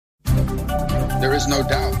there is no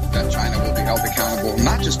doubt that China will be held accountable,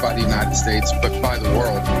 not just by the United States, but by the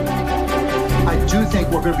world. I do think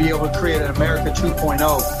we're going to be able to create an America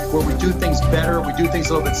 2.0 where we do things better, we do things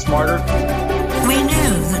a little bit smarter. We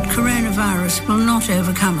know that coronavirus will not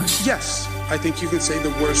overcome us. Yes, I think you could say the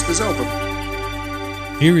worst is over.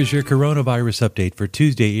 Here is your coronavirus update for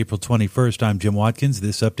Tuesday, April 21st. I'm Jim Watkins.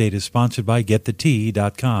 This update is sponsored by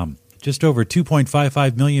GetTheT.com. Just over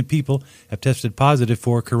 2.55 million people have tested positive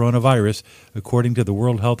for coronavirus, according to the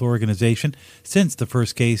World Health Organization, since the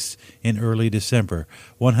first case in early December.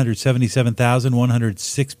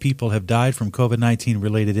 177,106 people have died from COVID-19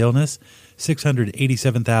 related illness.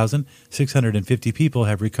 687,650 people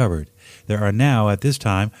have recovered. There are now, at this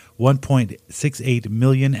time, 1.68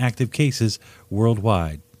 million active cases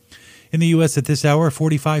worldwide. In the U.S. at this hour,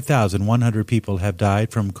 45,100 people have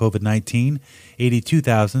died from COVID-19.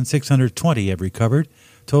 82,620 have recovered.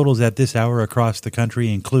 Totals at this hour across the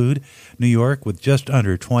country include New York with just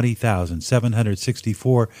under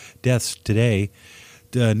 20,764 deaths today.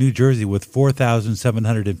 New Jersey with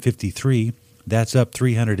 4,753. That's up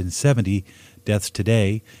 370 deaths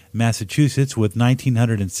today. Massachusetts with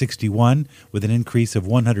 1,961 with an increase of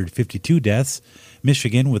 152 deaths.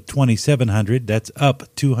 Michigan with 2,700, that's up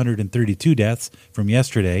 232 deaths from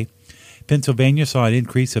yesterday. Pennsylvania saw an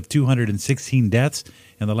increase of 216 deaths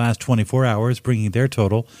in the last 24 hours, bringing their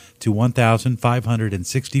total to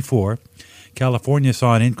 1,564. California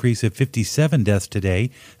saw an increase of 57 deaths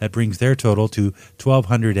today. That brings their total to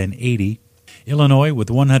 1,280. Illinois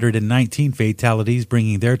with 119 fatalities,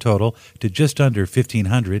 bringing their total to just under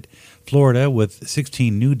 1,500. Florida with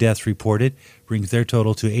 16 new deaths reported, brings their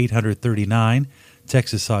total to 839.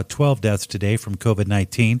 Texas saw 12 deaths today from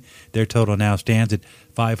COVID-19. Their total now stands at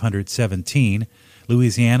 517.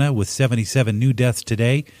 Louisiana with 77 new deaths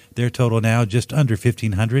today. Their total now just under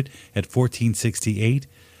 1,500 at 1,468.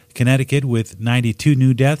 Connecticut with 92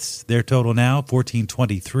 new deaths. Their total now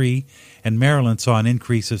 1,423. And Maryland saw an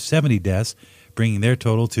increase of 70 deaths, bringing their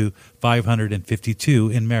total to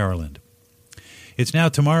 552 in Maryland. It's now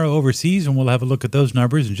tomorrow overseas, and we'll have a look at those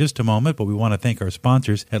numbers in just a moment, but we want to thank our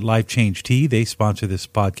sponsors at Life Change Tea. They sponsor this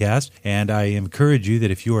podcast, and I encourage you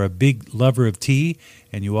that if you are a big lover of tea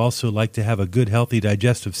and you also like to have a good, healthy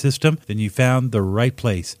digestive system, then you found the right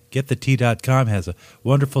place. GetTheT.com has a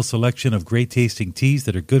wonderful selection of great-tasting teas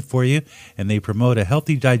that are good for you, and they promote a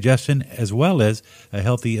healthy digestion as well as a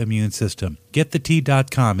healthy immune system.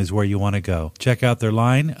 GetTheT.com is where you want to go. Check out their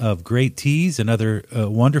line of great teas and other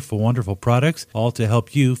wonderful, wonderful products, all to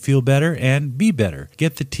help you feel better and be better.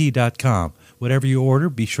 GetTheT.com. Whatever you order,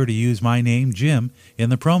 be sure to use my name, Jim, in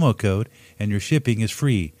the promo code, and your shipping is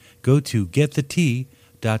free. Go to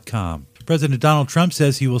GetTheT.com. President Donald Trump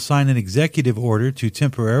says he will sign an executive order to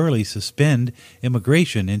temporarily suspend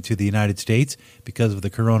immigration into the United States because of the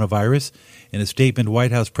coronavirus. In a statement,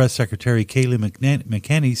 White House Press Secretary Kayleigh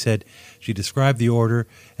McEnany said she described the order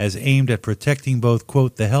as aimed at protecting both,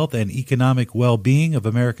 quote, the health and economic well-being of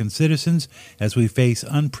American citizens as we face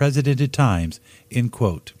unprecedented times, end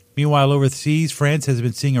quote. Meanwhile, overseas, France has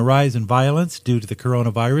been seeing a rise in violence due to the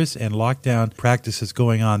coronavirus and lockdown practices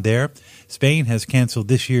going on there. Spain has canceled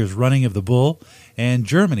this year's Running of the Bull, and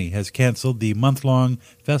Germany has canceled the month-long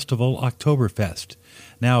festival Oktoberfest.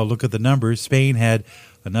 Now, look at the numbers. Spain had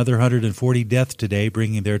another 140 deaths today,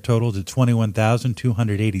 bringing their total to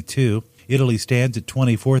 21,282. Italy stands at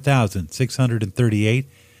 24,638.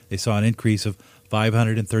 They saw an increase of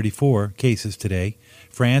 534 cases today.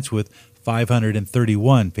 France with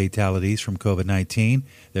 531 fatalities from COVID-19.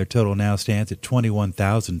 Their total now stands at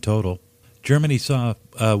 21,000 total. Germany saw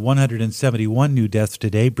 171 new deaths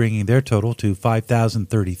today, bringing their total to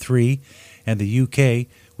 5,033. And the UK,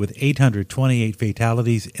 with 828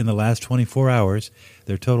 fatalities in the last 24 hours,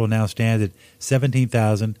 their total now stands at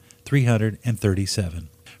 17,337.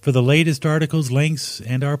 For the latest articles, links,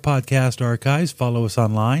 and our podcast archives, follow us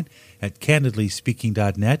online at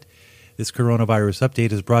candidlyspeaking.net. This coronavirus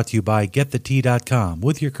update is brought to you by GetTheT.com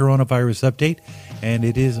with your coronavirus update. And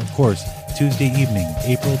it is, of course, Tuesday evening,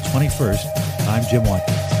 April 21st. I'm Jim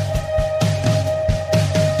Watkins.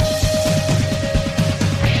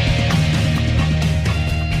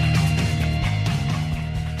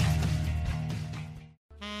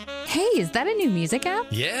 Hey, is that a new music app?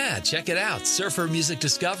 Yeah, check it out. Surfer Music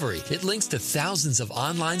Discovery. It links to thousands of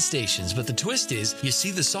online stations, but the twist is you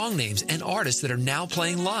see the song names and artists that are now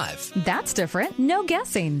playing live. That's different. No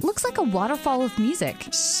guessing. Looks like a waterfall of music.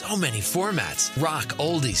 So many formats. Rock,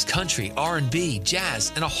 oldies, country, R&B,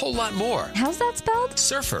 jazz, and a whole lot more. How's that spelled?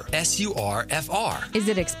 Surfer. S-U-R-F-R. Is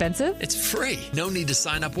it expensive? It's free. No need to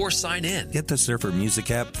sign up or sign in. Get the Surfer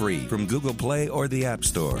Music app free from Google Play or the App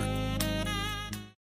Store.